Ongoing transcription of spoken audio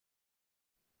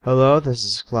Hello, this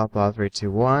is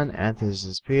Cloudbot321, and this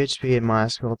is PHP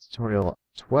MySQL tutorial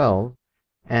 12,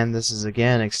 and this is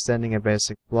again extending a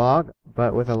basic blog,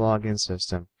 but with a login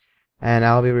system. And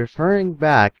I'll be referring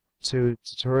back to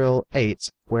tutorial 8,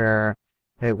 where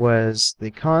it was the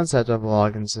concept of a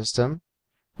login system,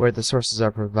 where the sources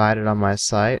are provided on my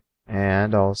site,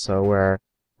 and also where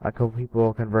a couple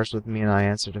people conversed with me and I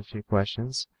answered a few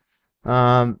questions.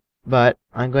 But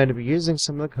I'm going to be using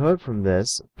some of the code from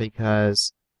this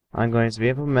because I'm going to be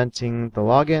implementing the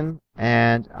login,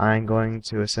 and I'm going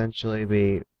to essentially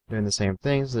be doing the same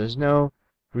thing, so there's no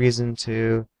reason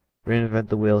to reinvent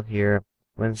the wheel here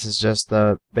when this is just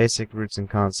the basic roots and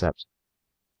concept.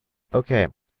 Okay,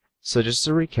 so just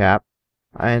to recap,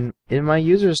 in my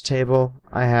users table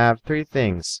I have three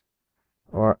things,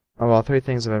 three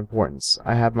things of importance.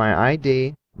 I have my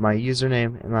ID, my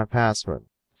username, and my password.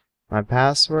 My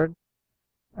password,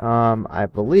 I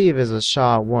believe is a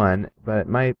SHA-1, but it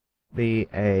might be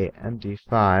a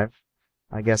MD5.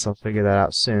 I guess I'll figure that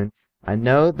out soon. I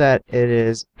know that it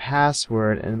is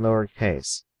password in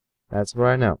lowercase. That's what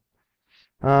I know.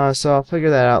 So I'll figure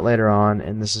that out later on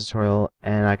in this tutorial,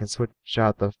 and I can switch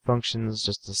out the functions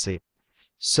just to see.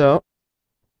 So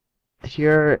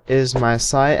here is my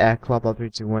site at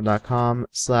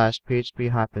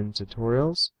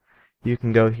cloudbot321.com/php-tutorials. You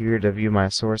can go here to view my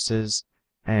sources,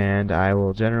 and I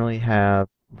will generally have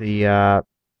the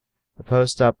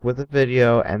post up with the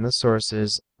video and the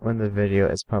sources when the video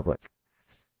is public.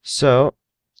 So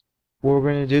what we're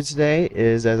going to do today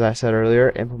is, as I said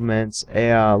earlier, implement a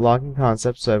login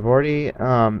concept. So I've already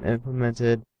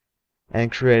implemented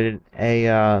and created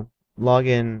a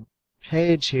login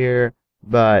page here,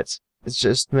 but it's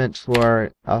just meant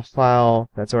for a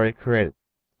file that's already created.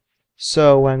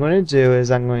 So what I'm going to do is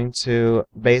I'm going to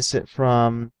base it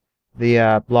from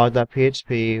the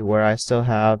blog.php, where I still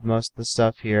have most of the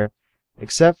stuff here,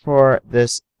 except for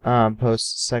this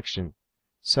post section.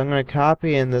 So I'm going to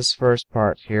copy in this first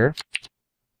part here,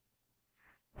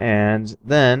 and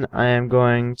then I am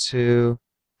going to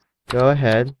go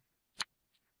ahead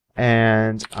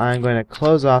and I'm going to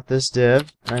close off this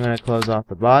div, I'm going to close off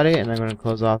the body, and I'm going to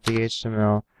close off the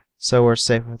HTML, so we're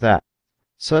safe with that.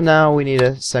 So now we need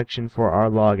a section for our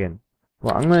login.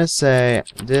 Well, I'm going to say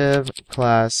div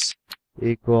class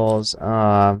equals,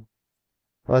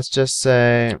 let's just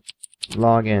say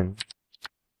login.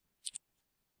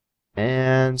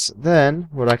 And then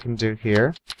what I can do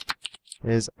here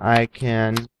is I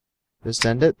can just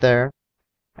end it there,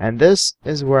 and this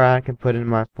is where I can put in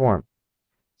my form.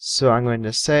 So I'm going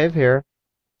to save here,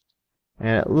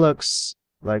 and it looks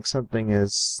like something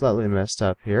is slightly messed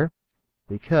up here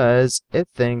because it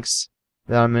thinks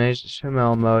that I'm in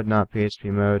HTML mode, not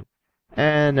PHP mode,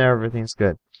 and everything's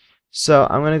good. So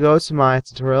I'm going to go to my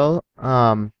tutorial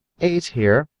 8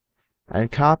 here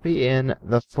and copy in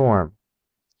the form.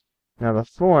 Now the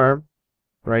form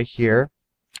right here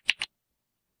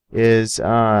is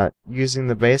using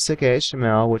the basic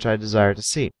HTML which I desire to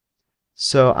see.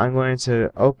 So I'm going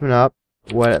to open up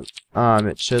what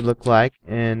it should look like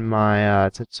in my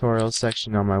tutorial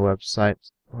section on my website,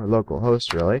 or local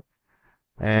host really,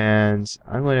 and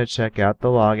I'm going to check out the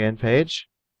login page.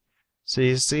 So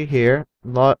you see here,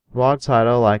 blog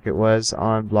title like it was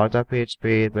on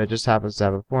blog.php, but it just happens to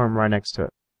have a form right next to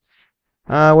it.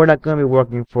 We're not going to be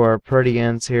working for pretty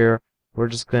ends here. We're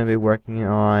just going to be working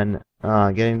on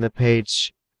getting the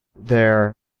page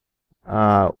there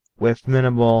with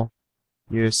minimal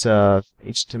use of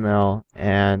HTML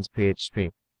and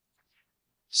PHP.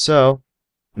 So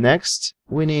next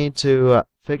we need to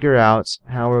figure out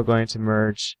how we're going to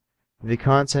merge the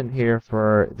content here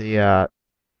for the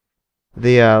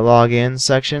login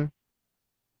section.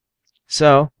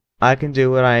 So I can do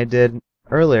what I did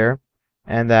earlier,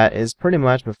 and that is pretty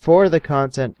much before the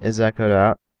content is echoed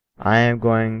out, I am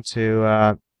going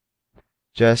to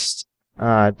just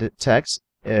detect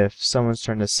if someone's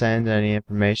trying to send any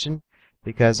information,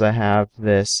 because I have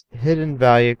this hidden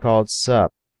value called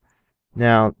sub.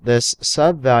 Now this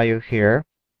sub value here,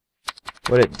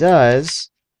 what it does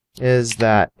is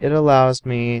that it allows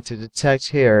me to detect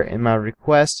here in my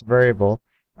request variable.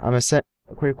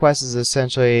 Request is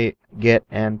essentially get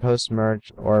and post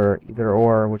merge, or either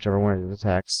or, whichever one it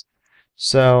detects.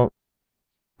 So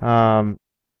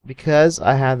because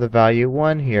I have the value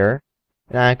 1 here,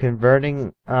 and I'm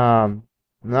converting,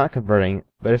 not converting,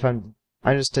 but if I'm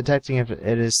just detecting if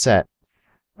it is set.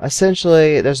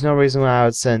 Essentially, there's no reason why I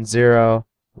would send 0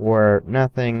 or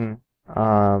nothing,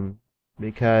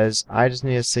 because I just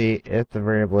need to see if the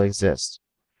variable exists.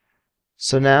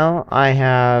 So now I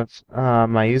have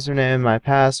my username and my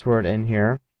password in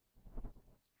here,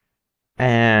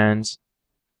 and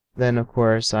then of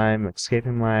course I'm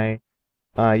escaping my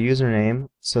username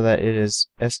so that it is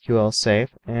SQL safe.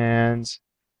 And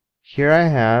here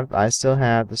I still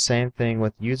have the same thing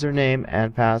with username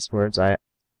and passwords. I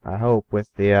hope with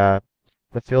the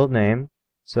field name.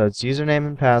 So it's username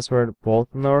and password both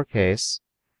in lowercase,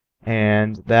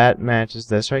 and that matches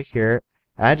this right here.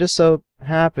 I just so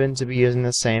happen to be using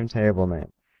the same table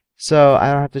name, so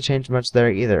I don't have to change much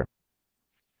there either.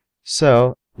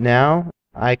 So now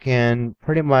I can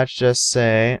pretty much just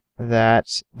say that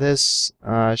this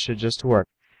should just work.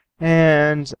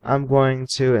 And I'm going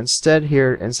to instead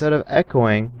of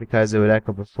echoing, because it would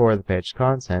echo before the page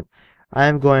content,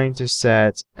 I'm going to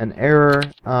set an error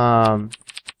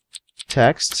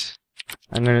text.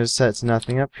 I'm going to set to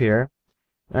nothing up here.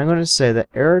 I'm going to say that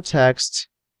error text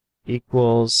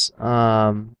equals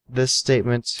this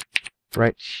statement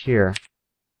right here.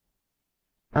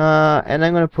 And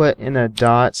I'm going to put in a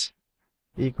dot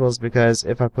equals, because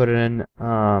if I put it in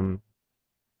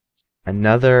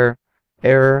another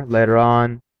error later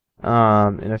on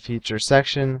in a future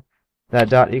section, that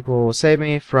dot equal will save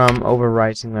me from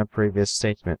overwriting my previous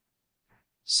statement.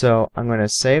 So I'm going to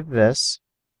save this,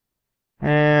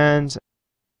 and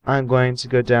I'm going to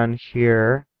go down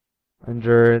here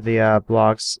under the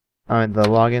the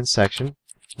login section.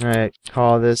 I'm going to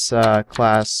call this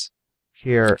class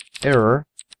here error,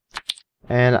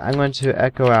 and I'm going to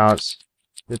echo out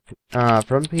the,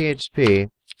 from PHP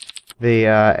the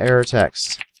error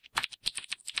text,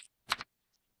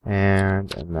 and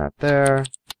that there,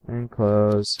 and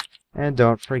close, and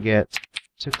don't forget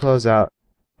to close out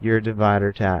your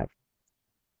divider tag.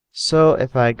 So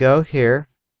if I go here,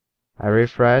 I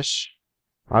refresh,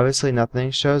 obviously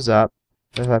nothing shows up.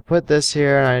 If I put this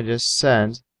here and I just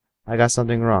send, I got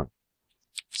something wrong.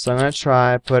 So I'm going to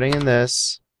try putting in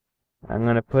this. I'm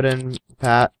going to put in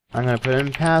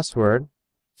password,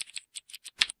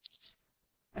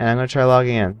 and I'm going to try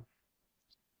logging in.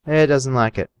 It doesn't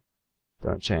like it.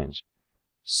 Don't change.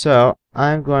 So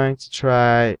I'm going to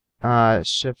try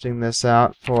shifting this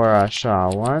out for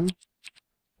SHA-1.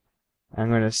 I'm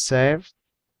going to save,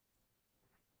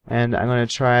 and I'm going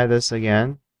to try this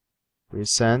again.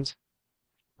 Resend.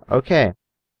 Okay.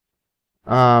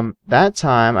 That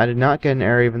time I did not get an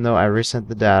error even though I resent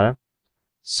the data.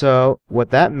 So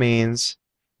what that means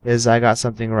is I got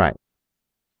something right.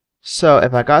 So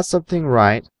if I got something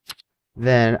right,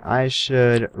 then I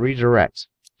should redirect.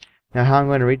 Now how I'm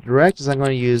going to redirect is I'm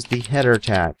going to use the header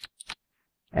tag.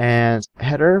 And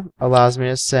header allows me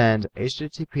to send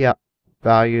HTTP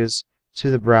values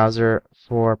to the browser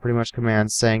for pretty much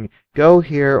commands saying go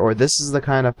here, or this is the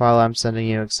kind of file I'm sending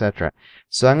you, etc.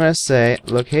 So I'm going to say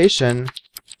location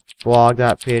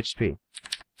blog.php.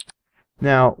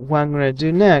 Now what I'm going to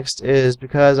do next is,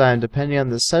 because I'm depending on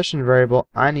the session variable,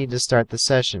 I need to start the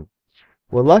session.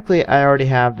 Well, luckily I already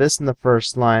have this in the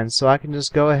first line, so I can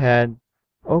just go ahead,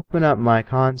 open up my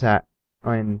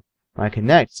my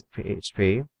connect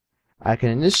PHP. I can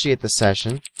initiate the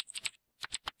session,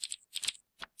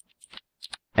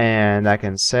 and I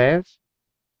can save,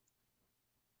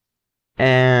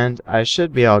 and I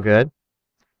should be all good.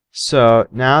 So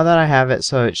now that I have it,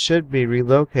 so it should be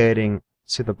relocating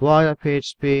to the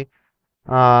blog.php.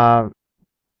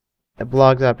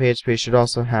 Blog.php should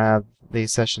also have the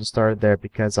session started there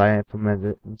because I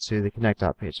implemented it into the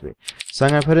connect.php. So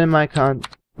I'm going to put in my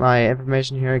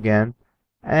information here again,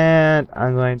 and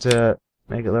I'm going to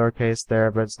make it lowercase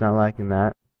there, but it's not liking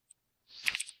that.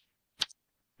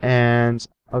 And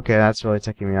okay, that's really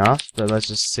ticking me off. But let's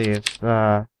just see if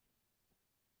my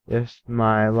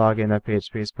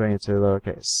login.php is putting it to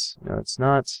lowercase. No, it's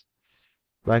not.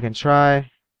 But I can try.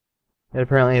 It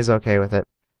apparently is okay with it.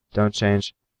 Don't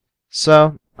change.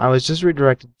 So I was just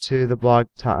redirected to the blog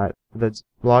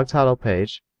title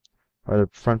page, or the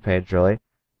front page really.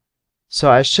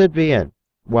 So I should be in.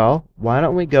 Well, why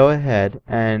don't we go ahead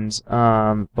and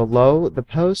below the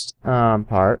post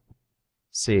part,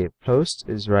 see, post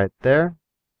is right there,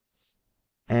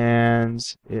 and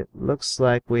it looks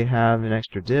like we have an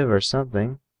extra div or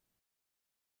something.